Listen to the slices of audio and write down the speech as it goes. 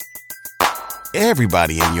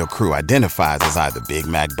Everybody in your crew identifies as either Big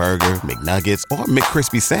Mac Burger, McNuggets, or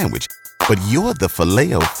McCrispy Sandwich. But you're the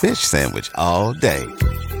Filet-O-Fish Sandwich all day.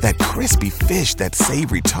 That crispy fish, that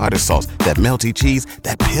savory tartar sauce, that melty cheese,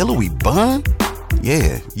 that pillowy bun.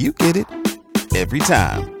 Yeah, you get it. Every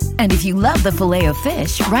time. And if you love the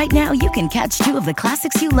Filet-O-Fish, right now you can catch two of the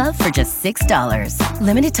classics you love for just $6.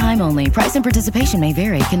 Limited time only. Price and participation may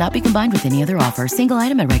vary. Cannot be combined with any other offer. Single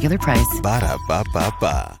item at regular price.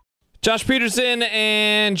 Ba-da-ba-ba-ba. Josh Peterson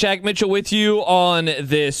and Jack Mitchell with you on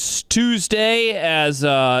this Tuesday as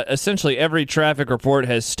essentially every traffic report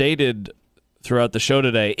has stated throughout the show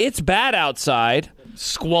today. It's bad outside.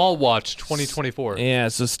 Squall Watch 2024. Yeah,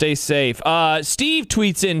 so stay safe. Steve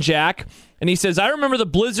tweets in, Jack, and he says, I remember the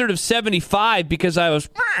blizzard of 75 because I was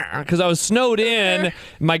snowed in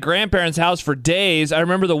my grandparents' house for days. I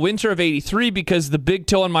remember the winter of 83 because the big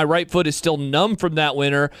toe on my right foot is still numb from that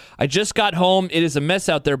winter. I just got home. It is a mess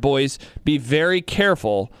out there, boys. Be very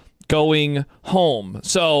careful going home.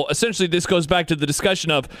 So essentially this goes back to the discussion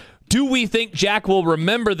of, do we think Jack will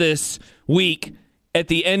remember this week at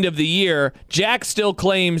the end of the year? Jack still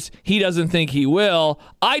claims he doesn't think he will.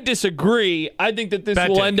 I disagree. I think that this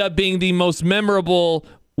will end up being the most memorable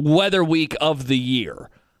weather week of the year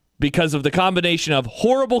because of the combination of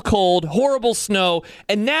horrible cold, horrible snow,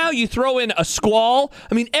 and now you throw in a squall.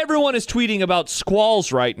 I mean, everyone is tweeting about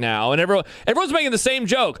squalls right now, and everyone's making the same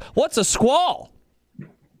joke. What's a squall?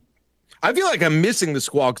 I feel like I'm missing the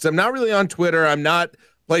squall because I'm not really on Twitter. I'm not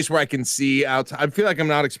place where I can see outside. I feel like I'm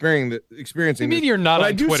not experiencing. You mean you're not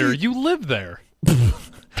on Twitter? You live there.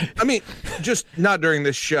 I mean, just not during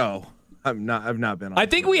this show. I've not been on I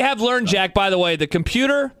think Twitter. We have learned, Jack, by the way, the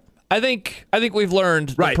computer, I think we've learned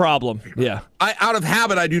the problem. Yeah. Out of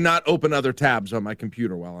habit, I do not open other tabs on my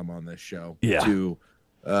computer while I'm on this show. Yeah. To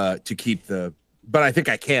keep the. But I think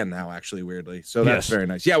I can now, actually, weirdly. So that's very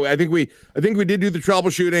nice. Yeah, I think we did do the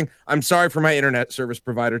troubleshooting. I'm sorry for my internet service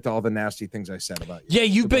provider to all the nasty things I said about you. Yeah,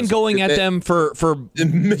 you've been going at them for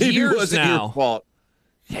maybe years it wasn't now. Your fault.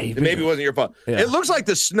 Yeah, maybe it wasn't your fault. Yeah. It looks like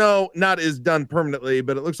the snow is done permanently,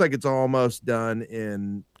 but it looks like it's almost done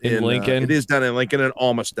in Lincoln. It is done in Lincoln and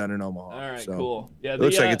almost done in Omaha. All right, so cool. Yeah, it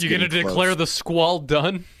looks like it's you're going to declare the squall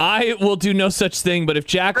done? I will do no such thing, but if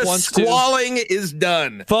Jack wants to. Squalling is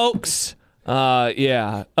done. Folks.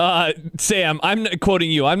 Sam, I'm quoting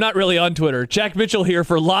you. I'm not really on Twitter. Jack Mitchell here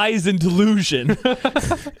for lies and delusion.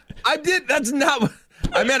 That's not.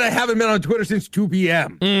 I meant I haven't been on Twitter since 2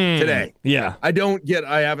 p.m. today. Yeah. I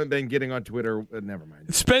haven't been getting on Twitter. Never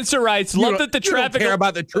mind. Spencer writes, love that the traffic. You don't care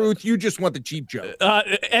about the truth. You just want the cheap joke.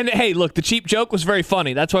 And hey, look, the cheap joke was very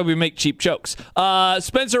funny. That's why we make cheap jokes.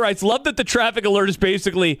 Spencer writes, love that the traffic alert is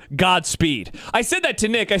basically Godspeed. I said that to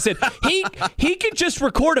Nick. I said, he could just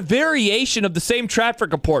record a variation of the same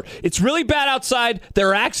traffic report. It's really bad outside. There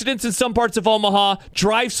are accidents in some parts of Omaha.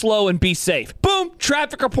 Drive slow and be safe. Boom.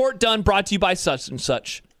 Traffic report done. Brought to you by such and such.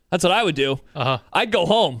 That's what I would do. I'd go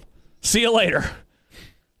home. See you later.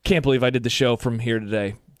 Can't believe I did the show from here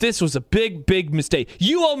today. This was a big, big mistake.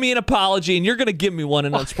 You owe me an apology, and you're going to give me one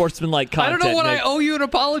in unsportsmanlike content. I don't know what Nick, I owe you an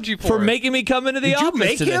apology for. making me come into the office. Did you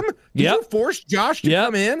make today. him? Did you force Josh to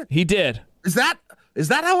come in? He did. Is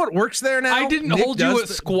that how it works there now? I didn't hold you at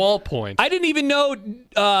squall point. I didn't even know,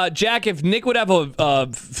 Jack, if Nick would have a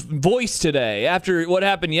voice today after what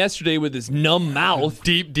happened yesterday with his numb mouth.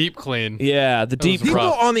 Deep clean. Yeah, the deep People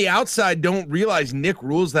rough. on the outside don't realize Nick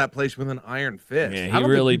rules that place with an iron fist. Yeah, he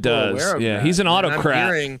really does. Yeah, he's an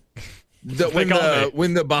autocrat.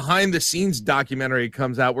 When the behind the scenes documentary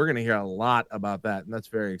comes out, we're going to hear a lot about that, and that's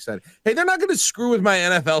very exciting. Hey, they're not going to screw with my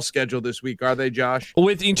NFL schedule this week, are they, Josh?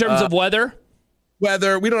 In terms of weather?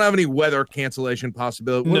 Weather. We don't have any weather cancellation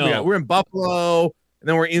possibility. No. We're in Buffalo, and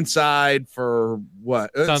then we're inside for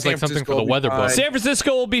what? Sounds like something for the weather book. San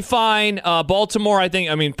Francisco will be fine. Baltimore,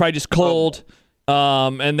 probably just cold.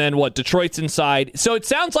 And then what? Detroit's inside. So it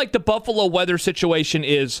sounds like the Buffalo weather situation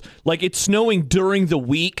is like it's snowing during the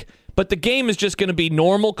week, but the game is just going to be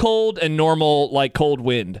normal cold and normal cold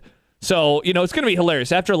wind. So, it's going to be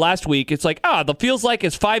hilarious. After last week, it's like, the feels like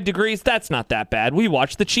it's 5 degrees. That's not that bad. We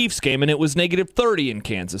watched the Chiefs game and it was negative 30 in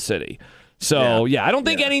Kansas City. So, I don't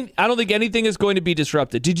think anything is going to be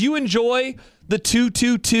disrupted. Did you enjoy the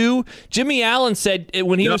 2-2-2? Jimmy Allen said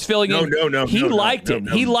when he was filling in, he liked it.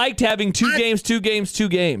 He liked having two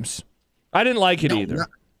games. I didn't like it either.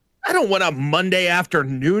 I don't want a Monday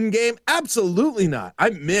afternoon game. Absolutely not. I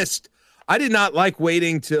did not like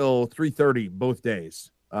waiting till 3:30 both days.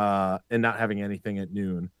 And not having anything at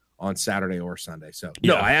noon on Saturday or Sunday. So,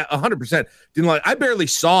 no, I 100% didn't like. I barely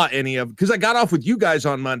saw any of because I got off with you guys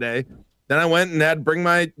on Monday. Then I went and had to bring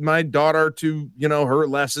my daughter to her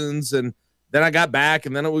lessons, and then I got back,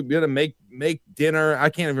 and then we had to make make dinner. I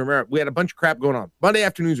can't even remember. We had a bunch of crap going on. Monday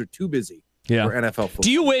afternoons are too busy for NFL football.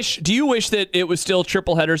 Do you wish that it was still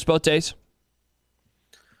triple headers both days?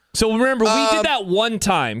 So remember, we did that one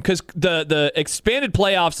time because the expanded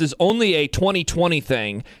playoffs is only a 2020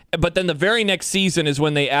 thing, but then the very next season is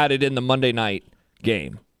when they added in the Monday night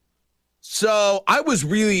game. So I was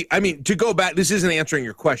really, to go back, this isn't answering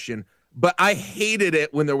your question, but I hated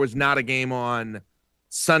it when there was not a game on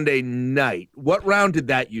Sunday night. What round did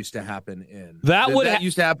that used to happen in? That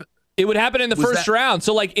used to happen. It would happen in the first round.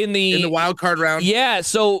 So like in the wild card round. Yeah.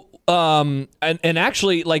 So and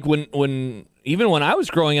actually like when even when I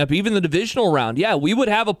was growing up, even the divisional round, we would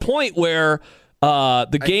have a point where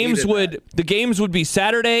the games would be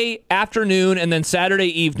Saturday afternoon and then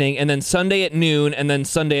Saturday evening and then Sunday at noon and then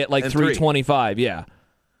Sunday at like 3:25. Yeah.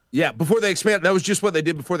 Yeah, before they expanded. That was just what they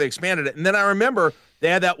did before they expanded it. And then I remember they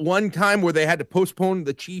had that one time where they had to postpone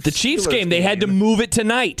the Chiefs game. They had to move it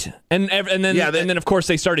tonight. And then of course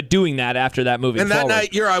they started doing that after that moving forward. And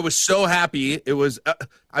that night, I was so happy. It was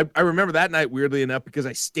I remember that night weirdly enough because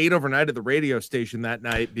I stayed overnight at the radio station that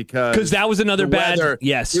night because that was another bad weather,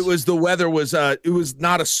 yes. It was the weather was it was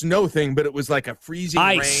not a snow thing, but it was like a freezing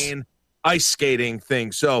rain, ice skating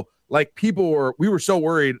thing. So like we were so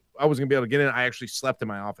worried I wasn't gonna be able to get in. I actually slept in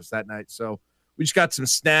my office that night. So we just got some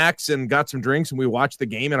snacks and got some drinks and we watched the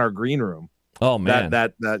game in our green room. Oh man.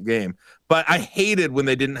 That game. But I hated when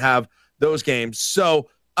they didn't have those games. So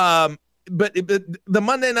but the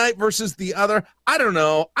Monday night versus the other, I don't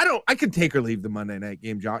know. I could take or leave the Monday night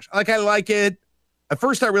game, Josh. Like I like it. At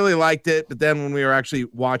first I really liked it, but then when we were actually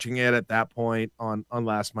watching it at that point on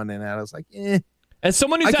last Monday night, I was like, As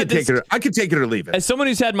someone who's I could take it or leave it. As someone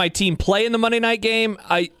who's had my team play in the Monday night game,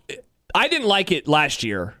 I didn't like it last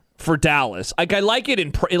year for Dallas. Like I like it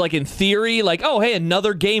in theory, like oh hey,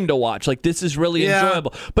 another game to watch. Like this is really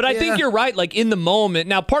enjoyable. But I think you're right. Like in the moment.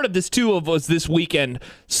 Now part of this too was this weekend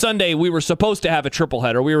Sunday we were supposed to have a triple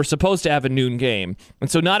header. We were supposed to have a noon game,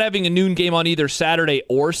 and so not having a noon game on either Saturday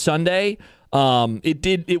or Sunday,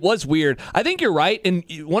 it was weird. I think you're right. And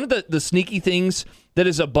one of the sneaky things that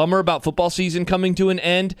is a bummer about football season coming to an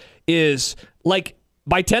end is like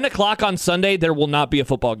by 10 o'clock on Sunday, there will not be a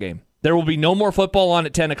football game. There will be no more football on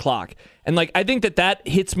at 10 o'clock. And like I think that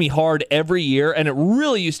hits me hard every year, and it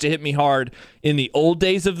really used to hit me hard in the old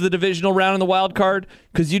days of the divisional round and the wild card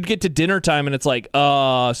because you'd get to dinner time and it's like,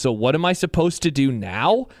 so what am I supposed to do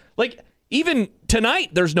now? Like even tonight,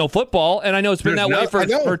 there's no football, and I know it's been that way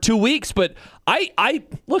for 2 weeks, but I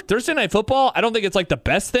look, Thursday night football, I don't think it's like the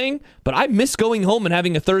best thing, but I miss going home and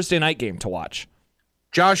having a Thursday night game to watch.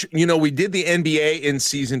 Josh, we did the NBA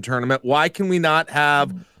in-season tournament. Why can we not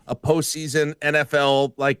have a postseason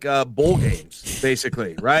NFL like bowl games,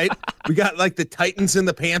 basically, right? We got like the Titans and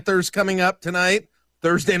the Panthers coming up tonight,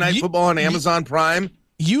 Thursday night football on Amazon Prime.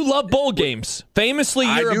 You love bowl games. Famously,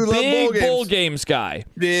 you're a big bowl games guy.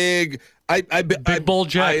 Big bowl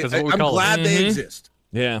jack is what we call it. I'm glad they exist.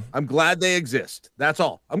 Yeah. I'm glad they exist. That's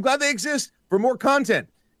all. I'm glad they exist for more content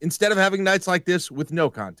instead of having nights like this with no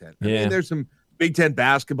content. I mean, there's some Big Ten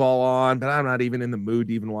basketball on, but I'm not even in the mood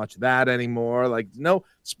to even watch that anymore. Like, no,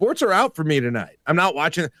 sports are out for me tonight. I'm not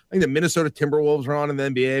watching. I think the Minnesota Timberwolves are on in the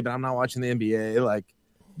NBA, but I'm not watching the NBA. Like,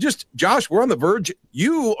 just Josh, we're on the verge.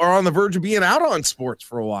 You are on the verge of being out on sports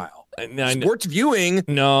for a while. Sports viewing.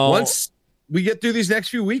 No. Once we get through these next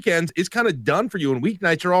few weekends, it's kind of done for you, and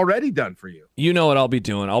weeknights are already done for you. You know what I'll be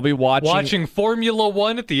doing. I'll be watching Formula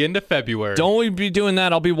One at the end of February. Don't we be doing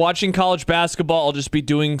that? I'll be watching college basketball. I'll just be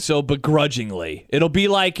doing so begrudgingly. It'll be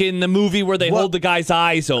like in the movie where they hold the guy's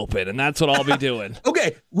eyes open, and that's what I'll be doing.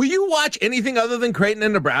 Okay. Will you watch anything other than Creighton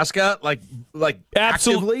and Nebraska? Like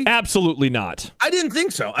actively? Absolutely not. I didn't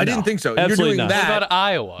think so. You're Absolutely doing not. that. What about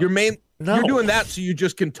Iowa? You're doing that so you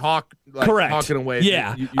just can talk. Correct. Talking away.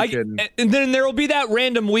 Yeah. And then there will be that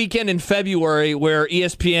random weekend in February where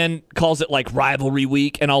ESPN calls it like rivalry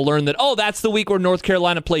week, and I'll learn that, that's the week where North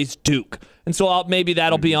Carolina plays Duke. And so maybe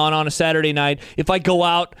that'll be on a Saturday night. If I go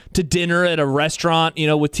out to dinner at a restaurant,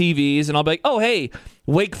 with TVs, and I'll be like, oh, hey,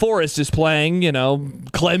 Wake Forest is playing,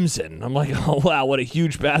 Clemson. I'm like, oh, wow, what a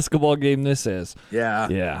huge basketball game this is. Yeah.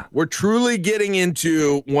 Yeah. We're truly getting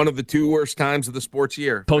into one of the two worst times of the sports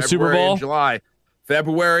year. Post-Super Bowl?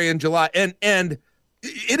 February and July. And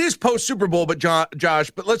it is post-Super Bowl, but Josh,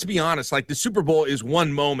 but let's be honest, like the Super Bowl is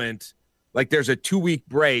one moment. Like there's a 2-week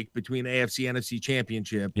break between AFC, NFC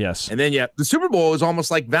championship. Yes. And then, the Super Bowl is almost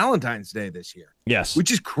like Valentine's Day this year. Yes.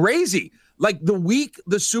 Which is crazy. Like the week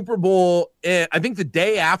the Super Bowl, I think the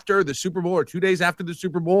day after the Super Bowl or 2 days after the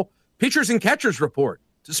Super Bowl, pitchers and catchers report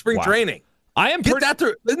to spring training. Isn't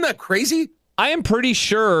that crazy? I am pretty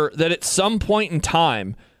sure that at some point in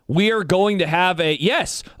time, we are going to have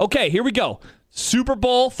okay, here we go. Super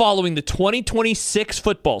Bowl following the 2026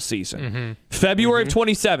 football season, February of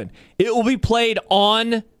 27. It will be played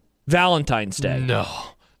on Valentine's Day. No,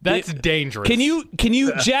 that's dangerous. Can you,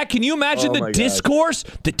 Jack? Can you imagine the discourse?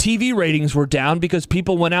 The TV ratings were down because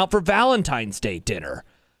people went out for Valentine's Day dinner.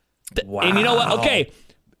 Wow. And you know what? Okay,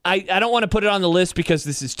 I don't want to put it on the list because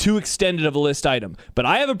this is too extended of a list item. But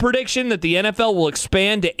I have a prediction that the NFL will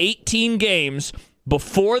expand to 18 games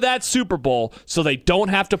before that Super Bowl, so they don't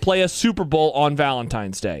have to play a Super Bowl on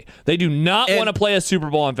Valentine's Day. They do not want to play a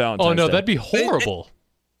Super Bowl on Valentine's Day. Oh, no, that'd be horrible.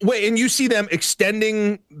 Wait, and you see them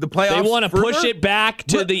extending the playoffs? They want to push it back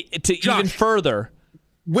to Josh, even further.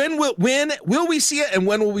 When will we see it, and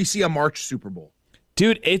when will we see a March Super Bowl?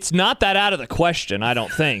 Dude, it's not that out of the question, I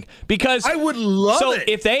don't think. Because I would love it. So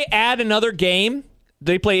if they add another game,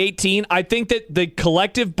 they play 18. I think that the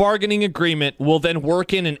collective bargaining agreement will then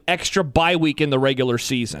work in an extra bye week in the regular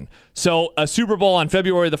season. So a Super Bowl on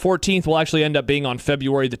February the 14th will actually end up being on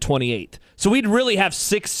February the 28th. So we'd really have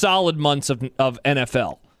 6 solid months of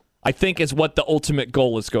NFL, I think, is what the ultimate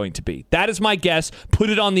goal is going to be. That is my guess. Put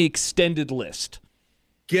it on the extended list.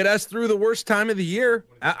 Get us through the worst time of the year.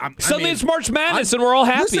 Suddenly it's March Madness and we're all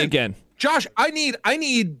happy again. Josh, I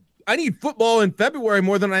need football in February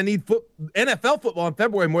more than I need NFL football in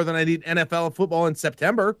February more than I need NFL football in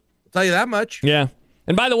September. I'll tell you that much. Yeah.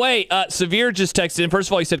 And by the way, Severe just texted in. First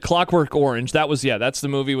of all, he said Clockwork Orange. That's the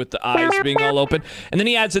movie with the eyes being all open. And then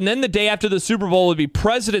he adds, and then the day after the Super Bowl would be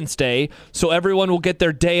President's Day, so everyone will get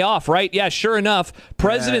their day off, right? Yeah, sure enough.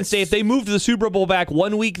 President's Day, if they moved the Super Bowl back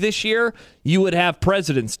 1 week this year, you would have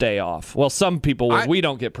President's Day off. Well, some people would. We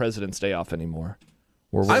don't get President's Day off anymore.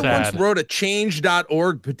 I once wrote a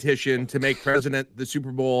change.org petition to make the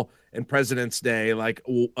Super Bowl and President's Day like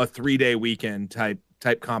a 3-day weekend type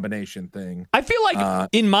combination thing. I feel like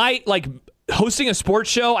in my hosting a sports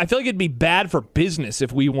show, I feel like it'd be bad for business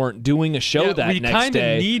if we weren't doing a show that next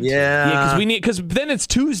day. Because then it's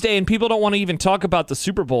Tuesday and people don't want to even talk about the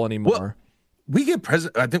Super Bowl anymore. Well,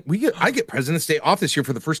 I get President's Day off this year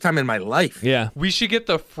for the first time in my life. Yeah, we should get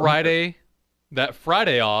the Friday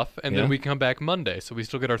off, and then we come back Monday, so we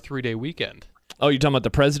still get our 3-day weekend. Oh, you're talking about the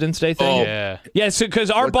President's Day thing? Oh, yeah. Yeah, because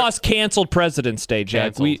our boss canceled President's Day,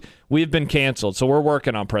 Jack. Canceled. We've been canceled, so we're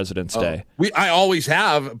working on President's Day. I always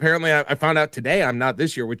have. Apparently, I found out today I'm not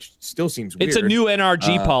this year, which still seems weird. It's a new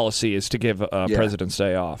NRG policy is to give President's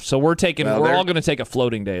Day off. So we're all going to take a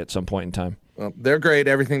floating day at some point in time. Well, they're great.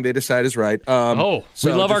 Everything they decide is right.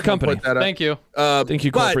 We love our company. Thank you. Thank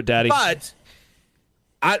you, corporate daddy. But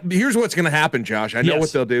here's what's going to happen, Josh. I know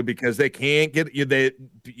what they'll do because they can't get you.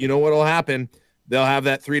 You know what'll happen? They'll have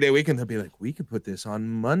that 3-day weekend. They'll be like, we could put this on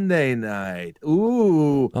Monday night.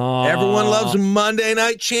 Ooh, everyone loves Monday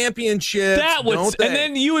night championship. And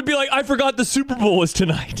then you would be like, I forgot the Super Bowl was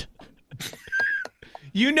tonight.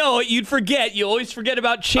 You know it. You'd forget. You always forget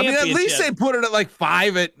about championship. At least they put it at like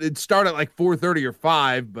 5. It'd start at like 4:30 or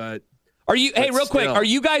 5, but. Quick, are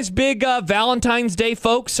you guys big Valentine's Day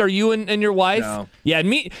folks? Are you and your wife? No. Yeah,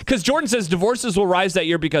 me, because Jordan says divorces will rise that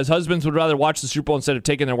year because husbands would rather watch the Super Bowl instead of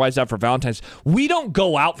taking their wives out for Valentine's. We don't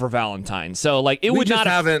go out for Valentine's, so it would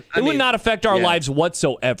not affect our lives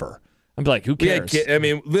whatsoever. I'd be like, who cares?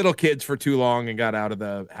 Little kids for too long and got out of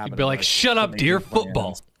the habit. You'd be like, shut up, dear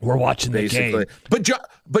football. We're watching the game.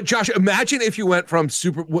 But Josh, imagine if you went from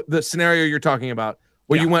the scenario you're talking about,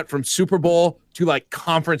 where you went from Super Bowl to like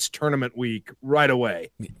conference tournament week right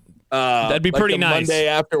away. That'd be pretty nice. Monday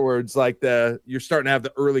afterwards, you're starting to have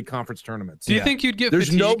the early conference tournaments. Do you think you'd get There's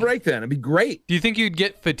fatigue? no break then. It'd be great. Do you think you'd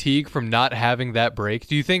get fatigue from not having that break?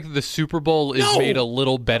 Do you think the Super Bowl is made a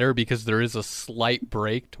little better because there is a slight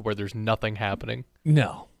break to where there's nothing happening?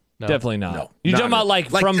 No. Definitely not. No, you talking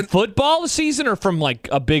about from football season or from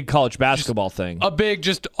a big college basketball thing?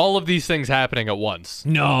 Just all of these things happening at once.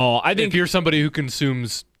 No, I think if you're somebody who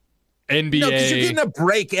consumes NBA, no, because you're getting a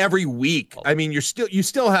break every week. I mean, you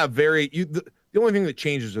still have the only thing that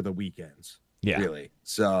changes are the weekends. Yeah, really.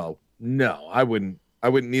 So no, I wouldn't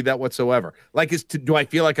need that whatsoever. Do I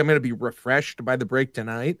feel like I'm going to be refreshed by the break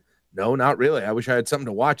tonight? No, not really. I wish I had something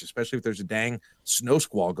to watch, especially if there's a dang snow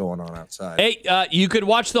squall going on outside. Hey, you could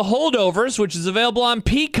watch The Holdovers, which is available on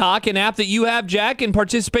Peacock, an app that you have, Jack, and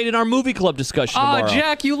participate in our movie club discussion tomorrow.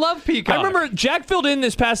 Jack, you love Peacock. I remember Jack filled in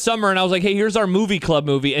this past summer, and I was like, hey, here's our movie club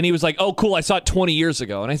movie. And he was like, oh, cool, I saw it 20 years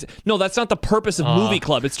ago. And I said, no, that's not the purpose of movie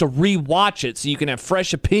club. It's to rewatch it so you can have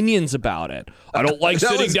fresh opinions about it. I don't like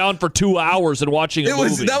sitting down for 2 hours and watching a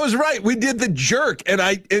movie. That was right. We did The Jerk, and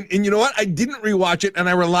you know what? I didn't rewatch it, and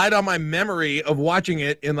I relied on my memory of watching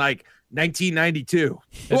it in 1992.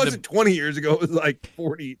 It wasn't 20 years ago. It was like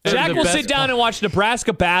 40. Jack will sit down and watch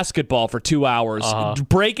Nebraska basketball for 2 hours,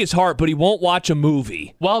 break his heart, but he won't watch a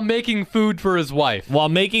movie. While making food for his wife.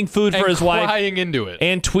 Crying into it.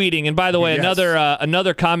 And tweeting. And by the way,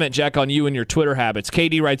 another comment, Jack, on you and your Twitter habits.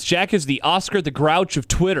 KD writes, Jack is the Oscar the Grouch of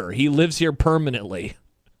Twitter. He lives here permanently.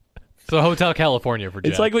 So Hotel California for Jack.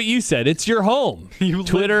 It's like what you said. It's your home.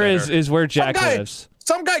 Twitter is where Jack lives.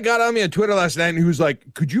 Some guy got on me on Twitter last night and he was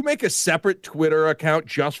like, could you make a separate Twitter account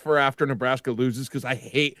just for after Nebraska loses? Because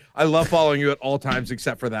I love following you at all times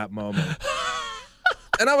except for that moment.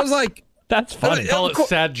 And I was like, that's funny. Call it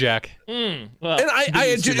Sad Jack. Well, and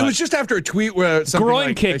it was just after a tweet where something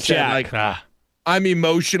groin kick Jack. I'm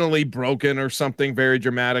emotionally broken or something very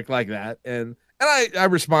dramatic like that. And I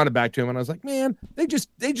responded back to him and I was like, man, they just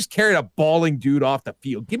carried a bawling dude off the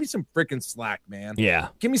field. Give me some freaking slack, man. Yeah.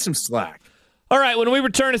 Give me some slack. All right, when we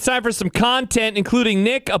return, it's time for some content, including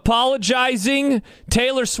Nick apologizing,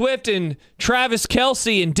 Taylor Swift and Travis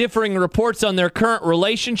Kelce and differing reports on their current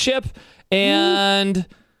relationship, and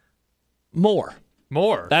more.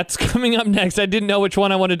 That's coming up next. I didn't know which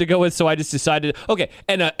one I wanted to go with, so I just decided. Okay,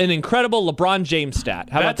 and an incredible LeBron James stat.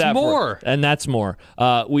 How about that? And that's more.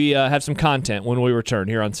 We have some content when we return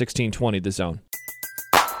here on 1620 The Zone.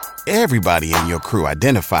 Everybody in your crew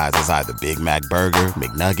identifies as either Big Mac Burger,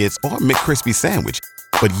 McNuggets, or McCrispy Sandwich.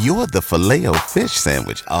 But you're the Filet-O-Fish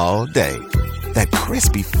Sandwich all day. That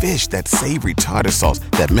crispy fish, that savory tartar sauce,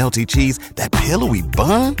 that melty cheese, that pillowy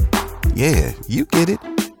bun. Yeah, you get it.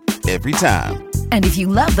 Every time. And if you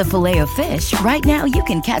love the Filet-O-Fish, right now you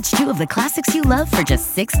can catch 2 of the classics you love for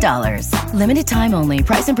just $6. Limited time only.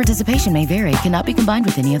 Price and participation may vary. Cannot be combined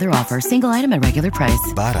with any other offer. Single item at regular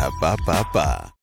price. Ba-da-ba-ba-ba.